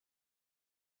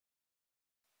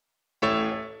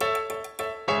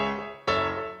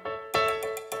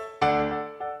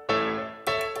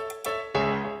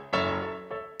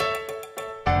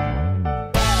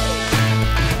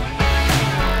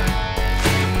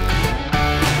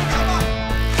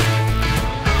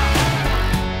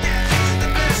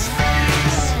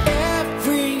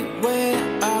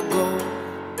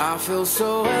feel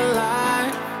so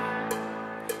alive.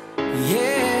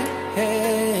 Yeah,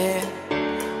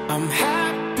 I'm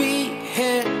happy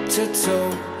head to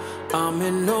toe. I'm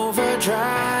in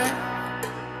overdrive.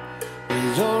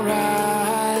 Well,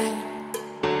 alright.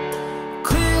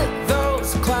 Clear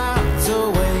those clouds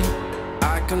away.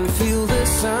 I can feel the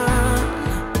sun.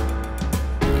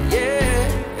 Yeah,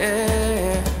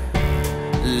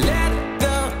 let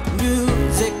the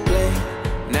music play.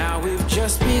 Now we've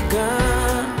just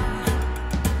begun.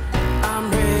 I'm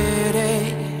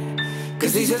ready,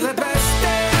 'cause these are the best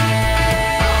days.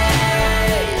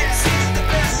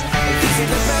 These are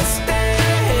the best days.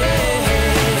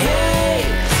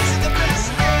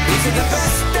 These are the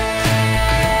best days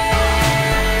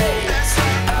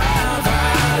of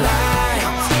our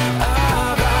lives,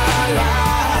 of our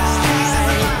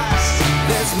lives.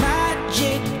 There's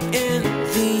magic in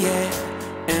the air,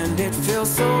 and it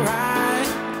feels so right.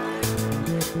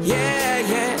 Yeah,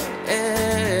 yeah.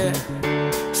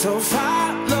 So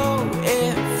follow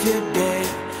if you dare,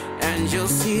 and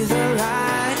you'll see the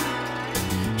light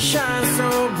shine so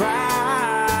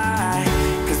bright.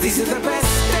 'Cause these are the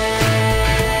best days.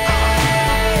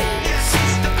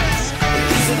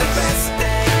 These are the best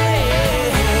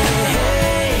days.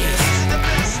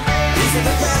 These are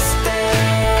the best days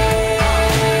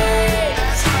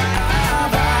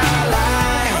of our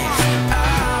lives,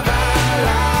 of our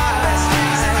lives.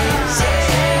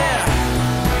 Yeah.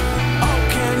 Oh,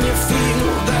 can you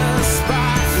feel the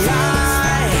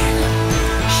spotlight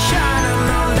shining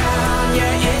on down?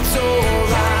 Yeah, it's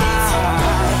alright.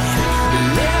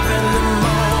 Live in the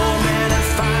moment and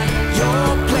find your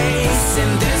place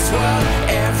in this world.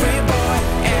 Every boy,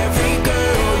 every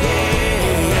girl,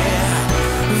 yeah.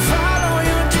 Follow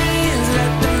your dreams,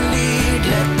 let them lead,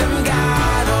 let them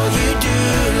guide. All you do,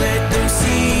 let them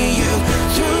see you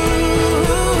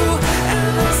through, and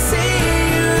they'll see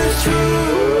you through.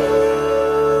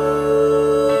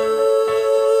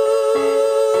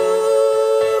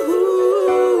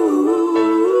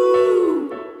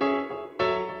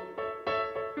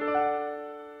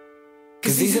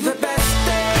 'Cause these are the best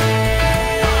days.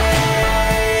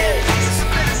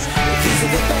 These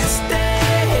are the best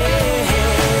days.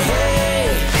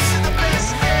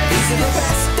 These are the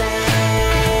best days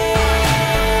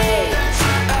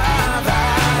of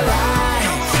our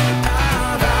lives,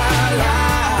 of our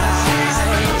lives.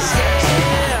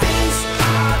 Yeah. These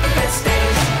are the best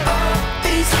days. Oh,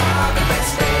 these are the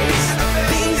best days.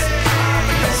 These are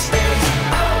the best days.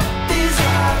 Oh, these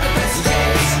are the best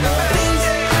days. These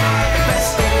are the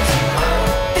best days. Oh,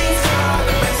 these are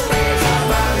the best days of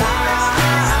our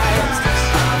lives,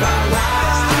 of our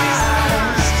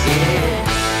lives. Yeah.